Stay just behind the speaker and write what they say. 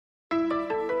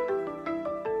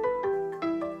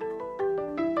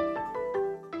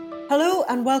Hello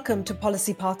and welcome to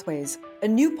Policy Pathways, a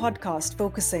new podcast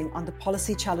focusing on the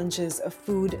policy challenges of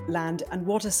food, land and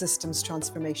water systems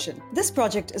transformation. This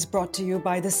project is brought to you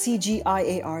by the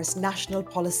CGIAR's National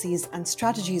Policies and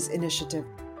Strategies Initiative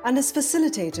and is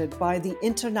facilitated by the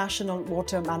International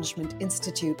Water Management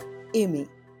Institute, IWMI.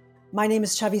 My name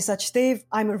is Chhavi Sachdev.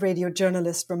 I'm a radio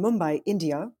journalist from Mumbai,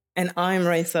 India. And I'm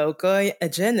Raissa Okoi, a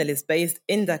journalist based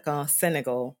in Dakar,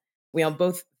 Senegal. We are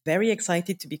both very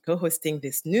excited to be co-hosting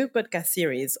this new podcast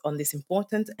series on this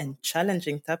important and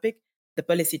challenging topic, the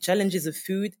policy challenges of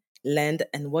food, land,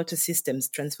 and water systems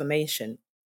transformation.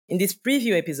 In this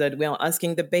preview episode, we are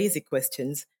asking the basic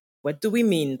questions. What do we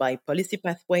mean by policy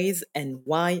pathways and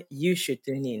why you should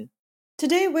tune in?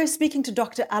 Today, we're speaking to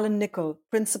Dr. Alan Nicol,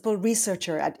 Principal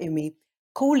Researcher at IWMI,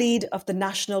 co-lead of the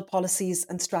National Policies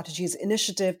and Strategies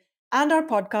Initiative, and our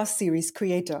podcast series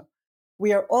creator.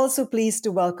 We are also pleased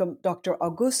to welcome Dr.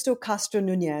 Augusto Castro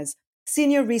Nunez,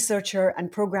 Senior Researcher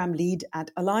and Program Lead at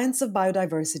Alliance of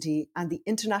Biodiversity and the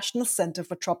International Center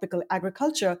for Tropical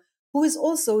Agriculture, who is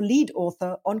also lead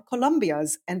author on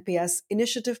Colombia's NPS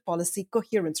Initiative Policy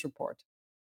Coherence Report.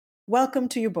 Welcome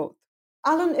to you both.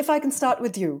 Alan, if I can start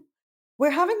with you. We're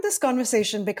having this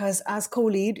conversation because as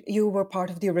co-lead, you were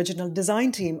part of the original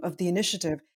design team of the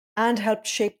initiative and helped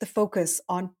shape the focus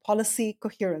on policy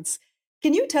coherence.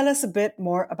 Can you tell us a bit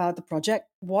more about the project?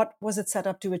 What was it set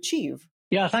up to achieve?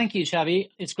 Yeah, thank you,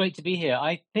 Chhavi. It's great to be here.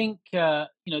 I think, the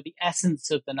essence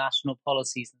of the National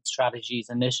Policies and Strategies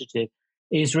Initiative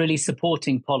is really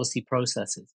supporting policy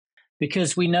processes,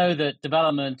 because we know that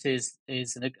development is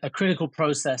a critical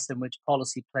process in which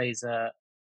policy plays a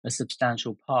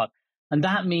substantial part. And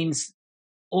that means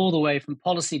all the way from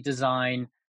policy design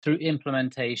through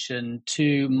implementation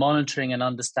to monitoring and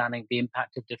understanding the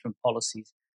impact of different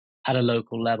policies at a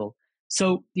local level.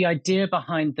 So the idea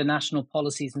behind the National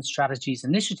Policies and Strategies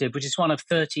Initiative, which is one of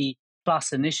 30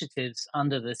 plus initiatives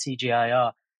under the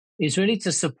CGIAR, is really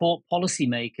to support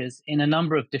policymakers in a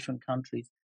number of different countries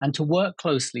and to work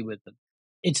closely with them.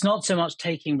 It's not so much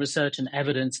taking research and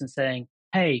evidence and saying,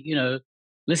 hey,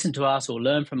 listen to us or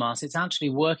learn from us. It's actually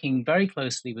working very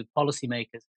closely with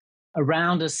policymakers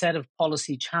around a set of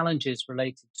policy challenges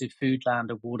related to food, land,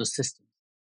 and water systems.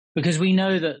 Because we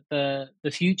know that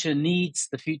the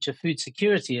future food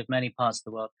security of many parts of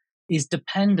the world is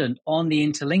dependent on the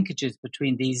interlinkages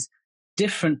between these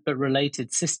different but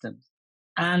related systems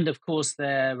and, of course,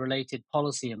 their related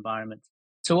policy environments.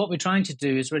 So what we're trying to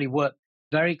do is really work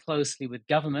very closely with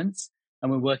governments,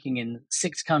 and we're working in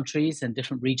 6 countries and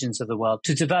different regions of the world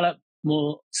to develop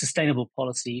more sustainable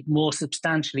policy, more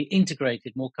substantially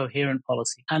integrated, more coherent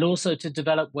policy, and also to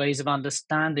develop ways of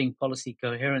understanding policy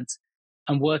coherence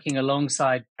and working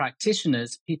alongside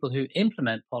practitioners, people who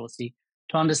implement policy,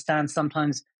 to understand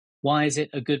sometimes why is it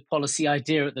a good policy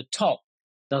idea at the top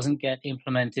doesn't get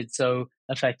implemented so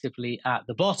effectively at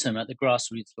the bottom, at the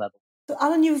grassroots level. So,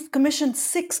 Alan, you've commissioned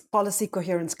 6 policy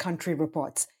coherence country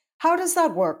reports. How does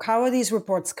that work? How are these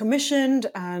reports commissioned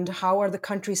and how are the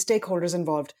country stakeholders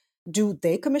involved? Do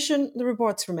they commission the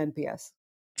reports from NPS?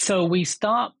 So we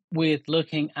start with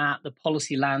looking at the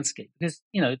policy landscape because,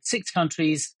 6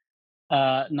 countries,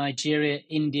 Nigeria,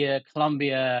 India,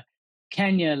 Colombia,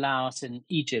 Kenya, Laos, and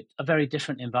Egypt are very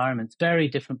different environments, very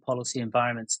different policy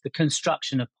environments. The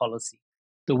construction of policy,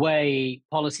 the way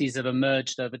policies have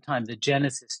emerged over time, the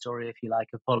genesis story, if you like,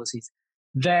 of policies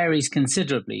varies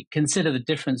considerably. Consider the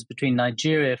difference between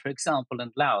Nigeria, for example,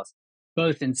 and Laos,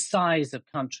 both in size of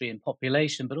country and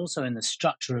population, but also in the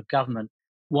structure of government,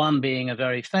 one being a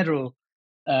very federal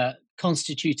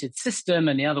constituted system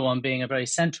and the other one being a very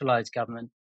centralized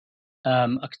government.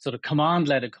 A sort of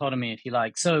command-led economy, if you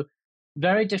like. So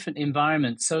very different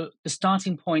environments. So the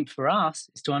starting point for us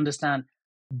is to understand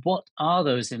what are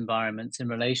those environments in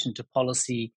relation to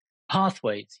policy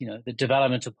pathways, the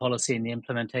development of policy and the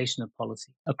implementation of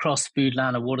policy across food,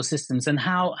 land, and water systems. And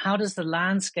how does the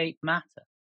landscape matter?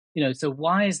 So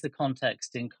why is the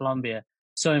context in Colombia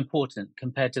so important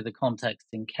compared to the context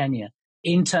in Kenya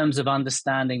in terms of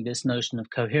understanding this notion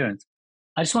of coherence?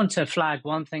 I just want to flag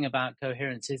one thing about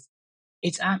coherence is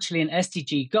it's actually an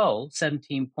SDG goal,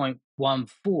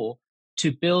 17.14,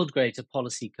 to build greater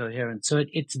policy coherence. So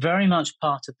it's very much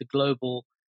part of the global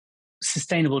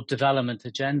sustainable development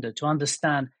agenda to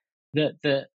understand that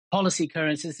the policy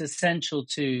coherence is essential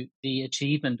to the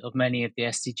achievement of many of the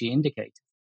SDG indicators.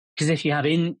 Because if you have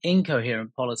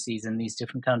incoherent policies in these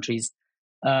different countries,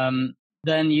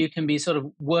 then you can be sort of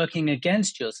working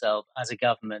against yourself as a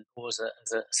government or as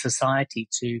a society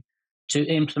to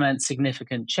implement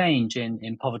significant change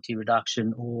in poverty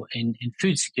reduction or in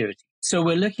food security. So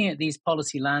we're looking at these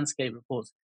policy landscape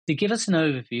reports to give us an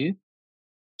overview,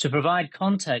 to provide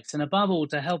context and above all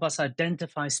to help us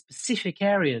identify specific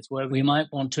areas where we might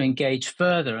want to engage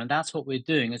further. And that's what we're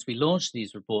doing as we launch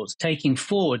these reports, taking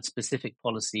forward specific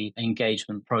policy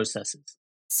engagement processes.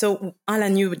 So,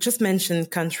 Alan, you just mentioned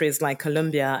countries like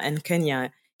Colombia and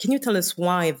Kenya. Can you tell us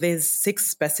why these 6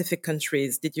 specific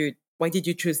countries why did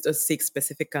you choose those 6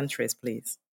 specific countries,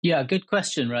 please? Yeah, good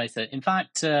question, Raissa. In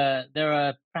fact, there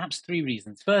are perhaps 3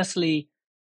 reasons. Firstly,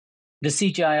 the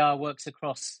CGIAR works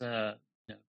across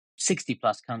 60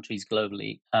 plus countries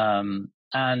globally,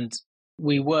 and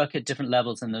we work at different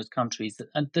levels in those countries.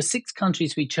 And the 6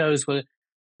 countries we chose were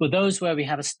those where we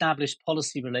have established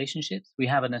policy relationships, we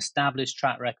have an established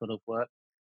track record of work,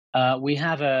 we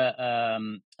have a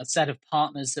set of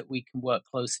partners that we can work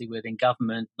closely with in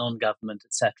government, non-government,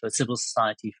 etc., civil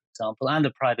society, for example, and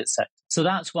the private sector. So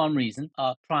that's one reason,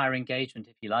 our prior engagement,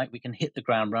 if you like, we can hit the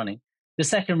ground running. The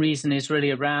second reason is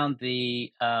really around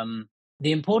the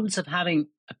importance of having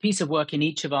a piece of work in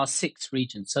each of our 6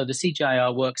 regions. So the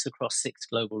CGIAR works across 6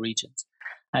 global regions,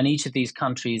 and each of these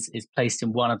countries is placed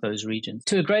in one of those regions.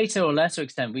 To a greater or lesser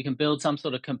extent, we can build some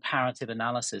sort of comparative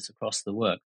analysis across the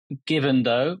work. Given,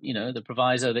 though, the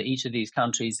proviso that each of these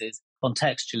countries is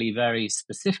contextually very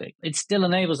specific, it still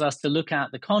enables us to look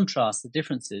at the contrast, the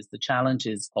differences, the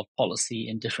challenges of policy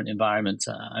in different environments.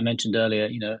 I mentioned earlier,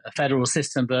 a federal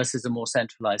system versus a more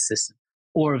centralized system,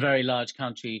 or a very large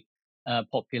country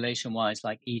population-wise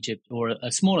like Egypt, or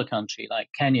a smaller country like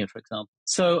Kenya, for example.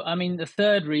 So, the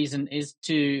third reason is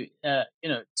to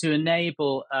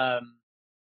enable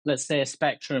let's say, a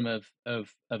spectrum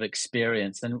of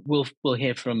experience. And we'll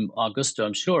hear from Augusto,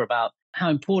 I'm sure, about how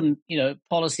important,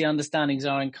 policy understandings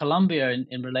are in Colombia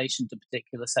in relation to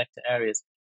particular sector areas.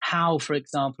 How, for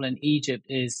example, in Egypt,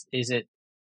 is it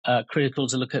critical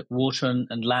to look at water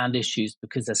and land issues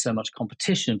because there's so much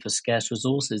competition for scarce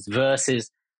resources versus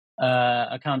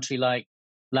a country like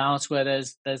Laos where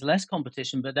there's less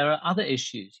competition, but there are other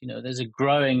issues. There's a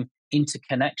growing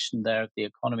interconnection there of the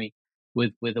economy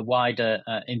with a wider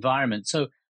environment. So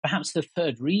perhaps the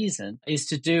third reason is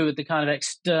to do with the kind of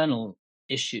external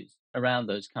issues around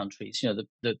those countries.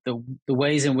 The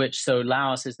ways in which, so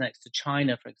Laos is next to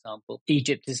China, for example.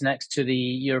 Egypt is next to the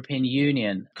European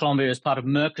Union. Colombia is part of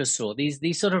Mercosur.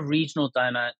 These sort of regional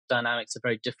dynamics are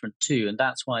very different too. And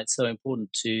that's why it's so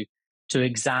important to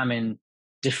examine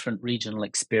different regional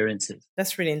experiences.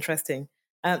 That's really interesting.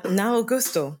 Now,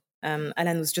 Augusto,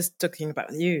 Alan was just talking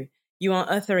about you. You are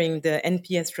authoring the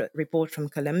NPS report from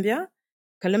Colombia.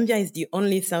 Colombia is the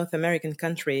only South American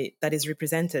country that is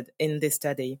represented in this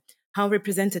study. How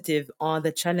representative are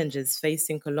the challenges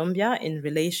facing Colombia in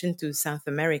relation to South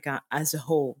America as a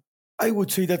whole? I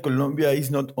would say that Colombia is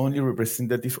not only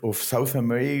representative of South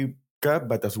America,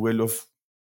 but as well of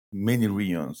many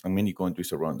regions and many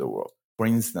countries around the world. For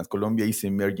instance, Colombia is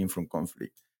emerging from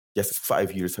conflict. Just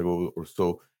 5 years ago or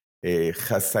so,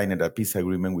 has signed a peace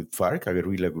agreement with FARC, a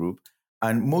guerrilla group,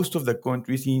 and most of the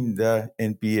countries in the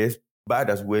NPS, but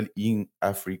as well in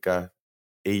Africa,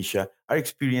 Asia, are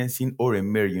experiencing or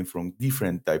emerging from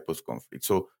different types of conflict.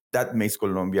 So that makes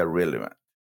Colombia relevant,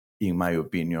 in my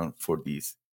opinion, for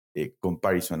this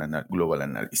comparison and global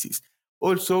analysis.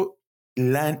 Also,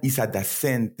 land is at the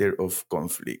center of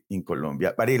conflict in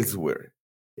Colombia, but elsewhere.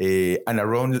 And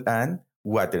around land,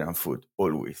 water and food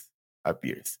always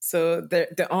appears. So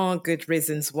there are good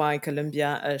reasons why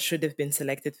Colombia should have been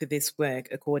selected for this work,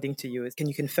 according to you. Can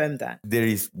you confirm that? There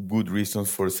is good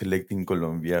reasons for selecting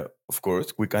Colombia, of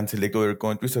course. We can select other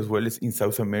countries as well as in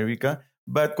South America,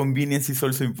 but convenience is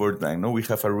also important. No? We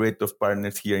have a rate of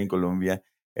partners here in Colombia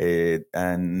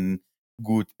and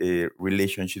good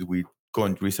relationship with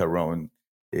countries around.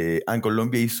 And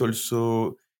Colombia is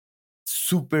also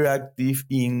super active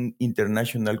in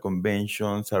international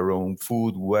conventions around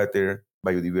food, water,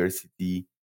 biodiversity,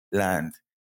 land.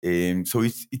 So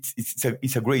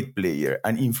it's a great player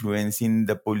and influencing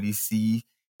the policy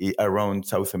around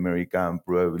South America and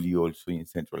probably also in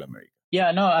Central America.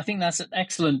 Yeah, no, I think that's an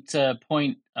excellent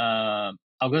point,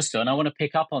 Augusto, and I want to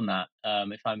pick up on that,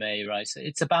 if I may, Raissa.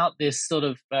 It's about this sort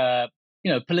of,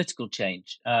 political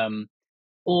change.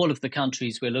 All of the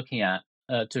countries we're looking at,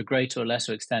 to a greater or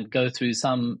lesser extent, go through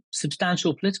some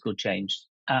substantial political change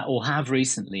or have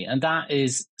recently. And that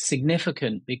is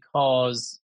significant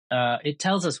because it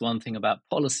tells us one thing about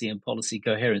policy and policy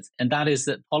coherence, and that is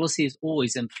that policy is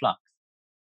always in flux,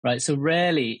 right? So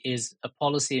rarely is a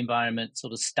policy environment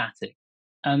sort of static.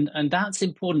 And that's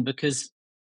important because,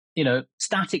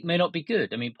 static may not be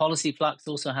good. I mean, policy flux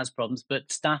also has problems,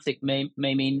 but static may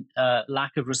mean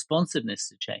lack of responsiveness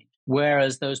to change.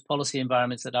 Whereas those policy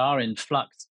environments that are in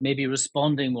flux may be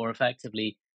responding more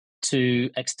effectively to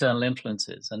external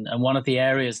influences. And one of the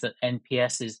areas that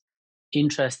NPS is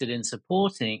interested in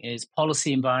supporting is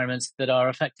policy environments that are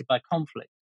affected by conflict,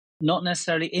 not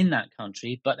necessarily in that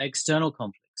country, but external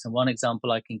conflicts. And one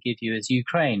example I can give you is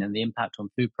Ukraine and the impact on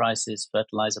food prices,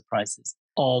 fertilizer prices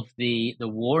of the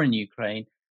war in Ukraine,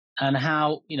 and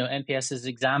how NPS has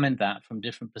examined that from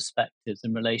different perspectives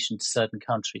in relation to certain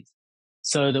countries,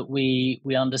 so that we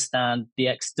understand the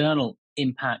external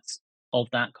impacts of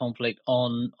that conflict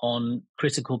on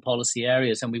critical policy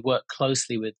areas, and we work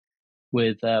closely with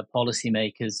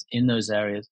policymakers in those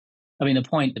areas. I mean,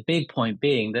 the big point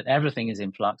being that everything is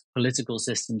in flux. Political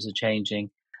systems are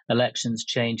changing, elections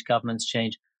change, governments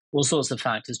change, all sorts of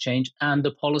factors change, and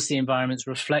the policy environments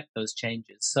reflect those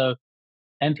changes. So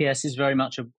NPS is very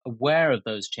much aware of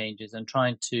those changes and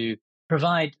trying to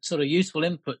provide sort of useful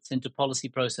inputs into policy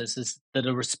processes that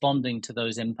are responding to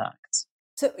those impacts.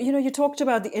 So, you talked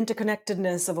about the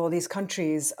interconnectedness of all these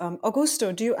countries.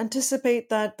 Augusto, do you anticipate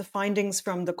that the findings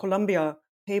from the Colombia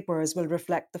papers will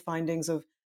reflect the findings of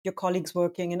your colleagues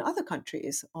working in other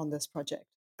countries on this project?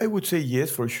 I would say yes,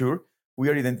 for sure. We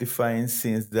are identifying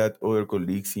things that other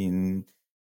colleagues in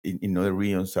other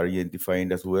regions are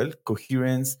identifying as well.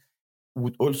 Coherence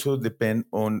would also depend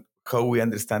on how we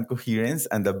understand coherence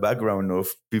and the background of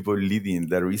people leading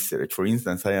the research. For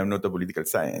instance, I am not a political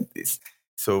scientist.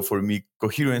 So for me,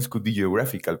 coherence could be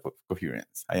geographical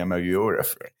coherence. I am a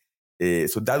geographer.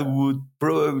 So that would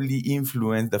probably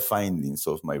influence the findings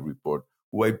of my report.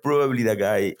 Why probably the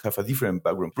guy have a different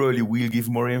background, probably will give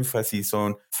more emphasis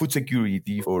on food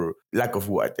security or lack of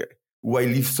water. While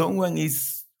if someone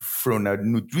is from a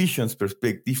nutrition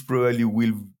perspective, probably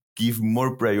will give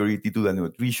more priority to the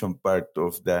nutrition part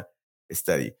of the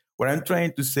study. What I'm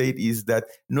trying to say is that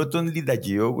not only the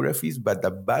geographies, but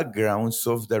the backgrounds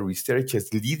of the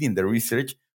researchers leading the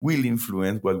research will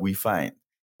influence what we find,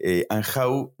 and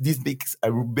how this makes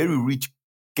a very rich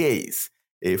case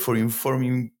for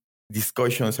informing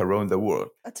discussions around the world.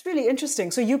 That's really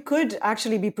interesting. So you could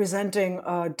actually be presenting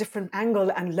a different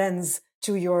angle and lens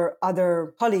to your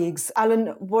other colleagues. Alan,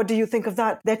 what do you think of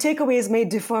that? Their takeaways may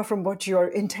differ from what your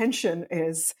intention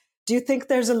is. Do you think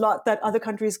there's a lot that other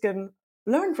countries can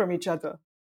learn from each other?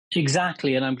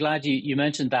 Exactly. And I'm glad you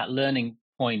mentioned that learning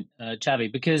point,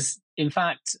 Chhavi, because in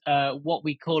fact, what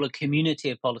we call a community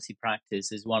of policy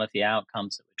practice is one of the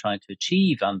outcomes that we're trying to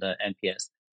achieve under NPS.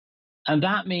 And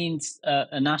that means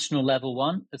a national level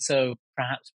one. So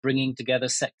perhaps bringing together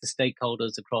sector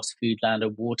stakeholders across food, land,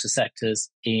 and water sectors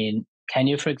in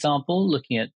Kenya, for example,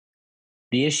 looking at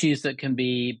the issues that can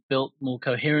be built more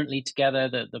coherently together,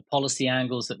 the policy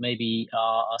angles that maybe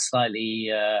are slightly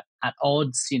at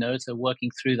odds, so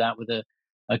working through that with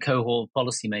a cohort of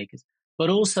policymakers. But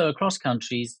also across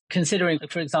countries, considering,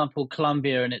 for example,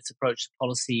 Colombia and its approach to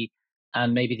policy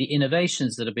and maybe the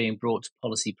innovations that are being brought to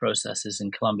policy processes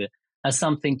in Colombia as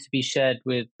something to be shared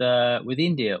with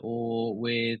India or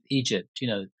with Egypt,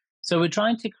 So we're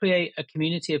trying to create a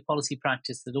community of policy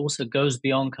practice that also goes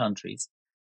beyond countries,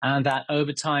 and that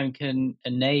over time can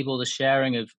enable the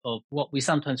sharing of what we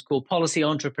sometimes call policy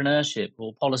entrepreneurship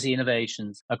or policy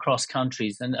innovations across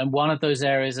countries. And one of those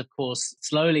areas, of course,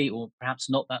 slowly, or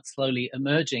perhaps not that slowly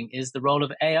emerging, is the role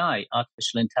of AI,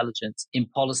 artificial intelligence, in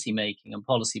policy making and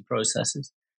policy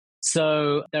processes.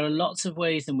 So there are lots of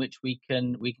ways in which we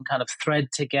can kind of thread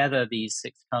together these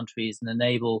 6 countries and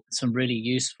enable some really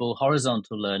useful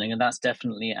horizontal learning. And that's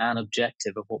definitely an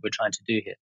objective of what we're trying to do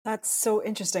here. That's so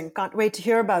interesting. Can't wait to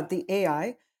hear about the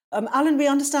AI. Alan, we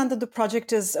understand that the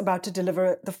project is about to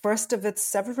deliver the first of its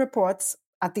several reports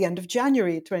at the end of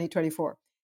January 2024.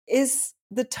 Is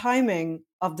the timing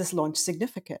of this launch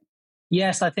significant?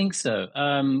 Yes, I think so.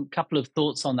 Couple of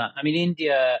thoughts on that. I mean,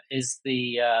 India is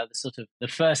the sort of the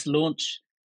first launch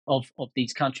of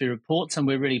these country reports, and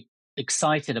we're really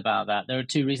excited about that. There are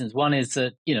 2 reasons. One is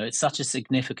that, it's such a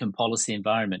significant policy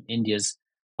environment. India's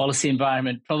policy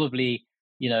environment probably,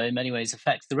 in many ways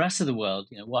affects the rest of the world.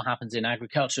 What happens in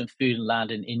agriculture and food and land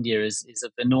in India is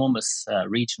of enormous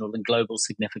regional and global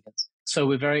significance. So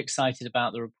we're very excited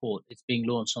about the report. It's being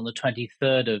launched on the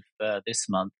 23rd of this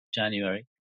month, January.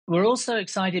 We're also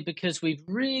excited because we've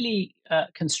really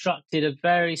constructed a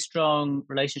very strong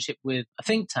relationship with a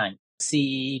think tank,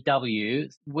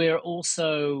 CEW. We're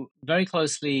also very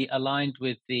closely aligned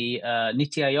with the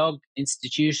Niti Aayog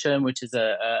institution, which is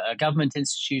a government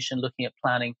institution looking at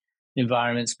planning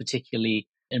environments, particularly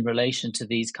in relation to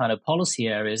these kind of policy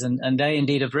areas. And they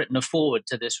indeed have written a foreword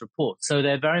to this report. So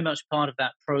they're very much part of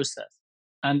that process.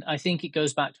 And I think it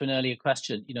goes back to an earlier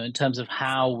question, in terms of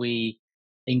how we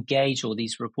engage all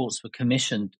these reports were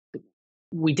commissioned.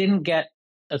 We didn't get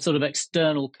a sort of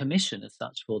external commission as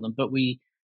such for them, but we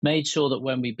made sure that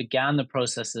when we began the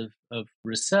process of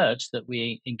research, that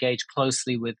we engage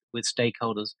closely with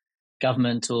stakeholders,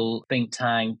 governmental, think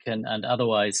tank, and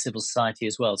otherwise civil society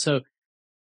as well. So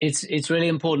it's really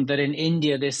important that in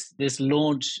India, this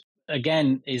launch,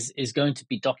 again, is going to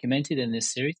be documented in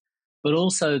this series, but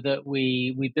also that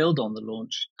we build on the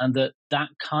launch, and that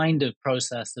kind of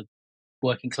process of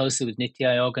working closely with Niti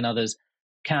Aayog and others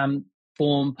can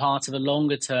form part of a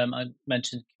longer term, I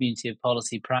mentioned community of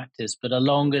policy practice, but a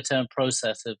longer term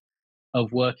process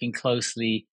of working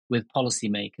closely with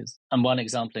policymakers. And one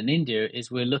example in India is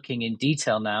we're looking in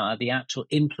detail now at the actual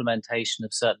implementation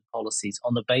of certain policies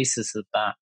on the basis of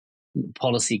that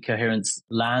policy coherence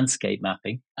landscape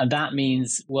mapping. And that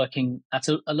means working at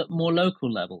a more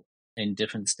local level in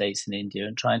different states in India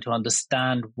and trying to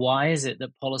understand why is it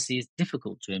that policy is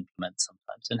difficult to implement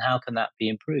sometimes and how can that be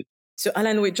improved. So,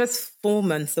 Alan, we're just 4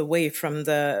 months away from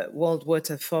the World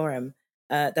Water Forum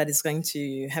that is going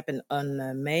to happen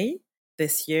on May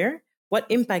this year. What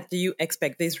impact do you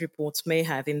expect these reports may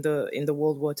have in the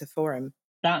World Water Forum?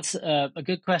 That's a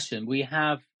good question. We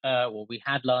have, we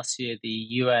had last year the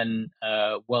UN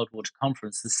World Water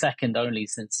Conference, the second only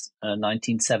since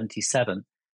 1977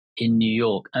 in New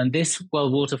York. And this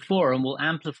World Water Forum will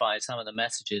amplify some of the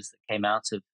messages that came out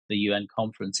of the UN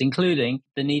conference, including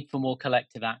the need for more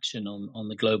collective action on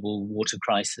the global water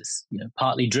crisis,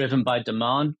 partly driven by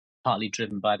demand, partly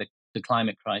driven by the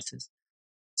climate crisis.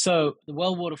 So the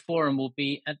World Water Forum will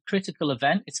be a critical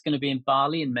event. It's going to be in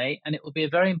Bali in May, and it will be a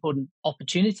very important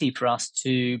opportunity for us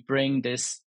to bring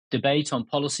this debate on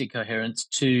policy coherence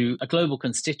to a global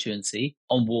constituency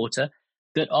on water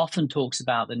that often talks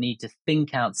about the need to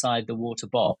think outside the water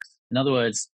box. In other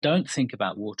words, don't think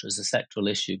about water as a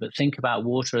sectoral issue, but think about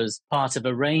water as part of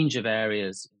a range of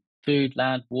areas: food,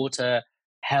 land, water,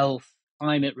 health,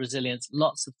 climate resilience,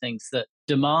 lots of things that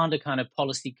demand a kind of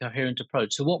policy coherent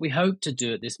approach. So what we hope to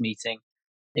do at this meeting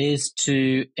is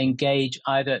to engage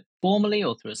either formally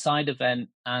or through a side event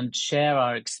and share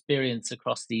our experience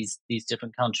across these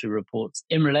different country reports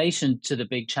in relation to the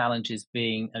big challenges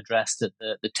being addressed at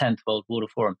the 10th World Water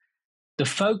Forum. The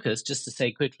focus, just to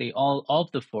say quickly,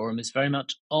 of the forum is very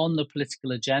much on the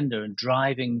political agenda and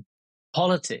driving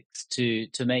politics to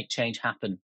make change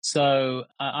happen. So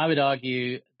I would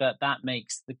argue that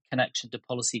makes the connection to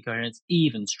policy coherence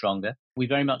even stronger. We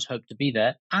very much hope to be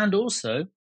there. And also,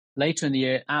 later in the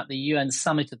year, at the UN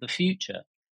Summit of the Future,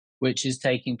 which is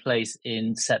taking place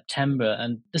in September.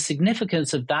 And the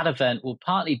significance of that event will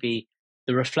partly be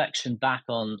the reflection back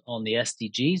on the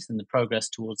SDGs and the progress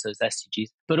towards those SDGs.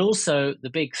 But also the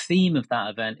big theme of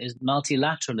that event is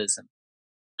multilateralism.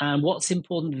 And what's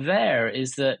important there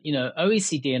is that,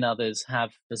 OECD and others have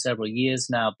for several years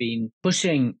now been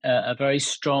pushing a very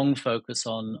strong focus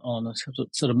on a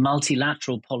sort of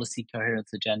multilateral policy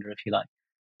coherence agenda, if you like.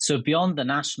 So beyond the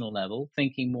national level,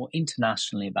 thinking more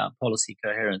internationally about policy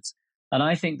coherence. And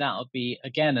I think that will be,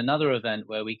 again, another event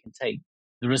where we can take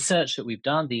the research that we've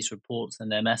done, these reports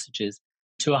and their messages,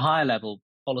 to a higher level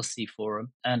policy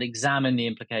forum and examine the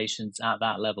implications at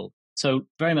that level. So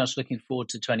very much looking forward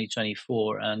to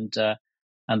 2024 and the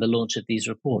launch of these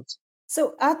reports.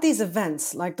 So at these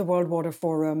events like the World Water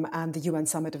Forum and the UN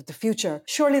Summit of the Future,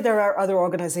 surely there are other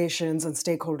organizations and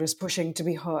stakeholders pushing to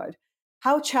be heard.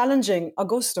 How challenging,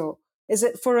 Augusto, is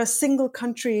it for a single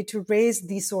country to raise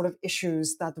these sort of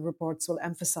issues that the reports will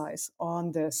emphasize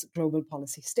on this global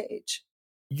policy stage?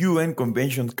 UN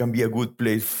conventions can be a good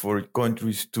place for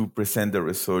countries to present the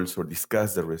results or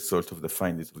discuss the results of the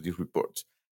findings of these reports.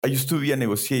 I used to be a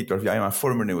negotiator. I'm a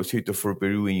former negotiator for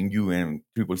Peru in UN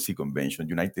CCC Convention,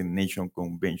 United Nations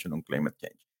Convention on Climate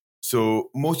Change. So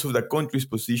most of the countries'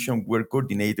 positions were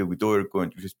coordinated with other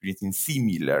countries experiencing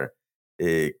similar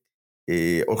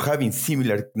or having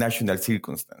similar national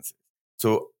circumstances.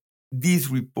 So these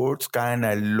reports can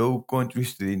allow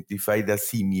countries to identify the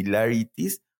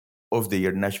similarities of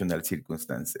their national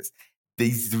circumstances,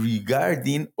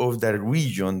 disregarding of the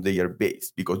region they are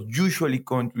based, because usually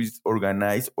countries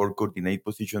organize or coordinate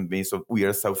positions based on we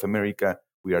are South America,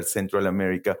 we are Central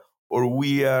America, or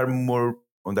we are more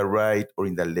on the right or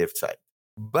in the left side.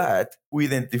 But we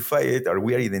are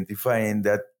identifying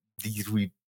that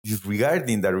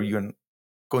disregarding the region,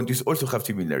 countries also have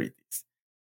similarities.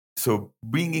 So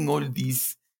bringing all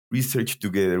these research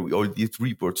together, all these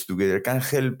reports together, can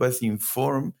help us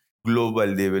inform global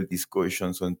level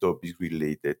discussions on topics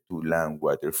related to land,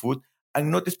 water, food, and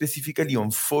not specifically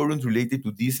on forums related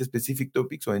to these specific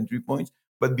topics or entry points,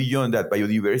 but beyond that,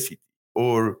 biodiversity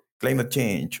or climate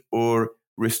change or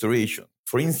restoration.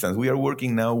 For instance, we are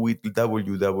working now with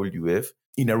WWF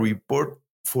in a report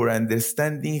for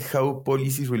understanding how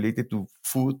policies related to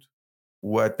food,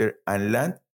 water, and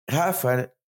land have a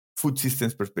food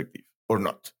systems perspective or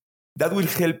not. That will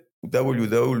help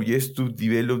WWS to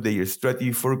develop their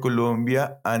strategy for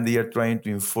Colombia, and they are trying to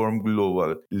inform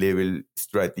global level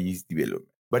strategies development.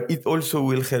 But it also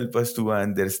will help us to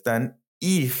understand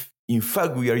if, in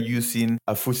fact, we are using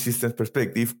a food systems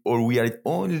perspective, or we are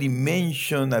only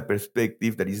mention a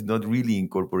perspective that is not really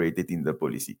incorporated in the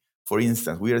policy. For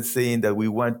instance, we are saying that we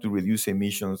want to reduce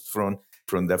emissions from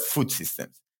the food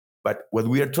systems. But what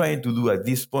we are trying to do at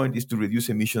this point is to reduce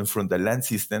emissions from the land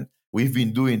system. We've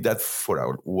been doing that for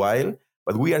a while,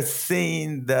 but we are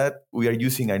saying that we are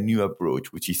using a new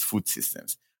approach, which is food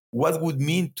systems. What would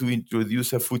mean to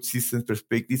introduce a food systems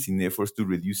perspective in efforts to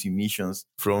reduce emissions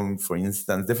from, for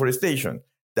instance, deforestation?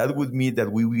 That would mean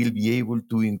that we will be able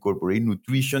to incorporate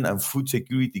nutrition and food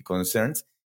security concerns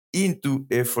into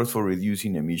efforts for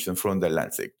reducing emissions from the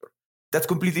land sector. That's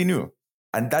completely new.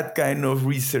 And that kind of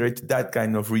research, that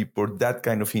kind of report, that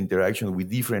kind of interaction with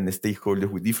different stakeholders,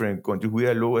 with different countries,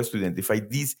 will allow us to identify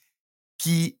these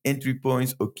key entry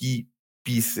points or key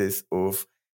pieces of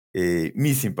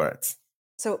missing parts.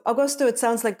 So, Augusto, it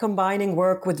sounds like combining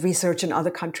work with research in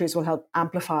other countries will help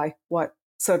amplify what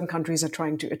certain countries are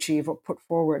trying to achieve or put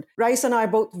forward. Raissa and I are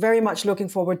both very much looking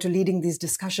forward to leading these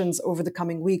discussions over the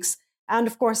coming weeks. And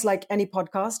of course, like any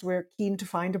podcast, we're keen to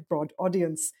find a broad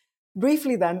audience.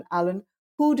 Briefly then, Alan,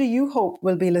 who do you hope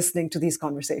will be listening to these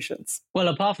conversations? Well,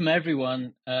 apart from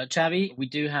everyone, Chhavi, we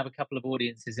do have a couple of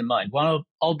audiences in mind. One,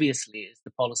 obviously, is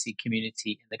the policy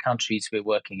community in the countries we're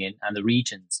working in and the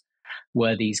regions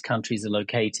where these countries are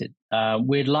located.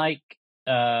 We'd like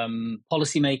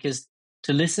policymakers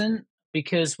to listen,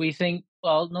 because we think,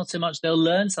 well, not so much they'll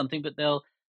learn something, but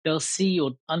they'll see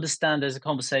or understand there's a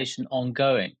conversation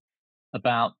ongoing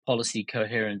about policy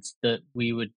coherence that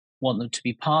we would want them to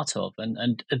be part of.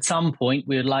 And at some point,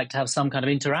 we would like to have some kind of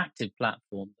interactive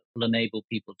platform that will enable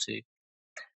people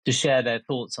to share their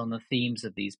thoughts on the themes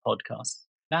of these podcasts.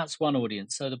 That's one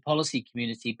audience, so the policy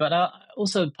community, but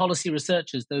also policy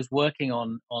researchers, those working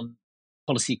on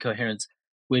policy coherence.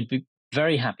 We'd be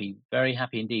very happy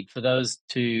indeed for those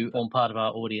to form part of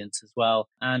our audience as well.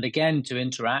 And again, to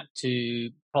interact,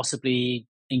 to possibly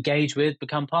engage with,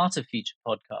 become part of future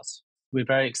podcasts. We're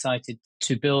very excited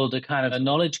to build a kind of a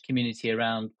knowledge community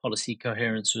around policy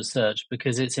coherence research,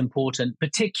 because it's important,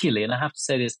 particularly, and I have to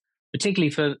say this, particularly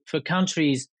for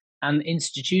countries and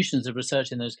institutions of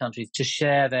research in those countries to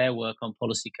share their work on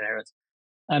policy coherence.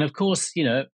 And of course,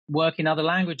 work in other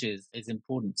languages is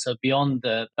important. So beyond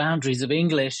the boundaries of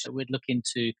English, we'd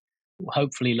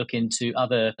hopefully look into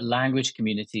other language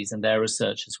communities and their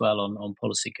research as well on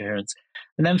policy coherence.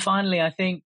 And then finally, I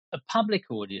think a public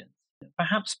audience.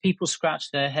 Perhaps people scratch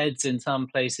their heads in some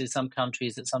places, some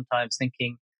countries, at sometimes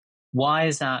thinking, why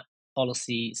is that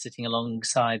policy sitting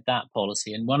alongside that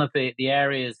policy? And one of the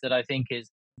areas that I think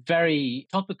is very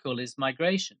topical is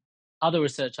migration. Other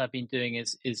research I've been doing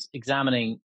is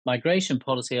examining migration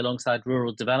policy alongside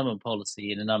rural development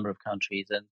policy in a number of countries.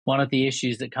 And one of the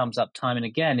issues that comes up time and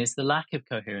again is the lack of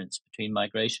coherence between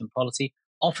migration policy,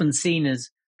 often seen as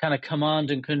kind of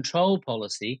command and control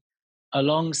policy,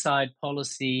 alongside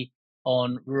policy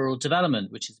on rural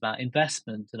development, which is about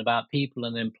investment and about people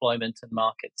and employment and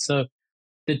markets. So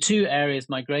the two areas,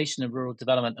 migration and rural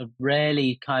development, are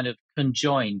rarely kind of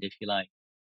conjoined, if you like,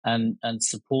 and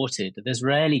supported. There's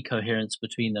rarely coherence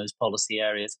between those policy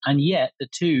areas. And yet the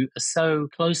two are so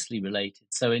closely related,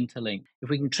 so interlinked. If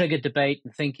we can trigger debate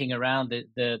and thinking around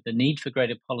the need for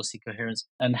greater policy coherence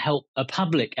and help a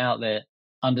public out there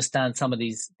understand some of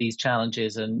these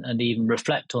challenges and even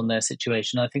reflect on their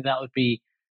situation, I think that would be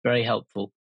very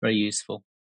helpful, very useful.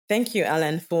 Thank you,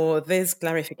 Alan, for this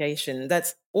clarification.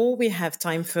 That's all we have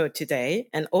time for today.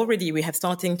 And already we have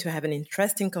starting to have an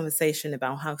interesting conversation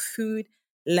about how food,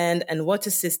 land and water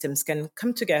systems can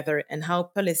come together and how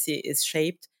policy is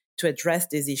shaped to address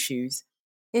these issues.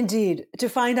 Indeed. To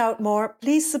find out more,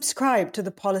 please subscribe to the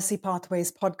Policy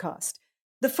Pathways podcast.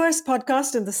 The first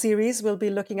podcast in the series will be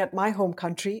looking at my home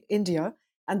country, India,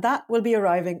 and that will be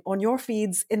arriving on your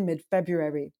feeds in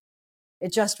mid-February.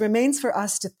 It just remains for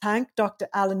us to thank Dr.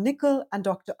 Alan Nicol and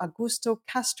Dr. Augusto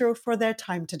Castro for their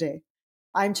time today.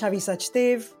 I'm Chhavi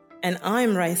Sachdev. And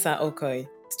I'm Raissa Okoi.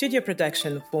 Studio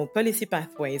production for Policy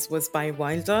Pathways was by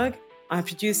Wild Dog. Our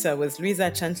producer was Louisa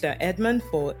Chandler-Edmond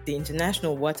for the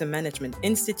International Water Management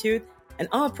Institute, and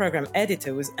our program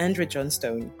editor was Andrew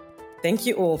Johnstone. Thank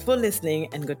you all for listening,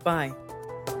 and goodbye.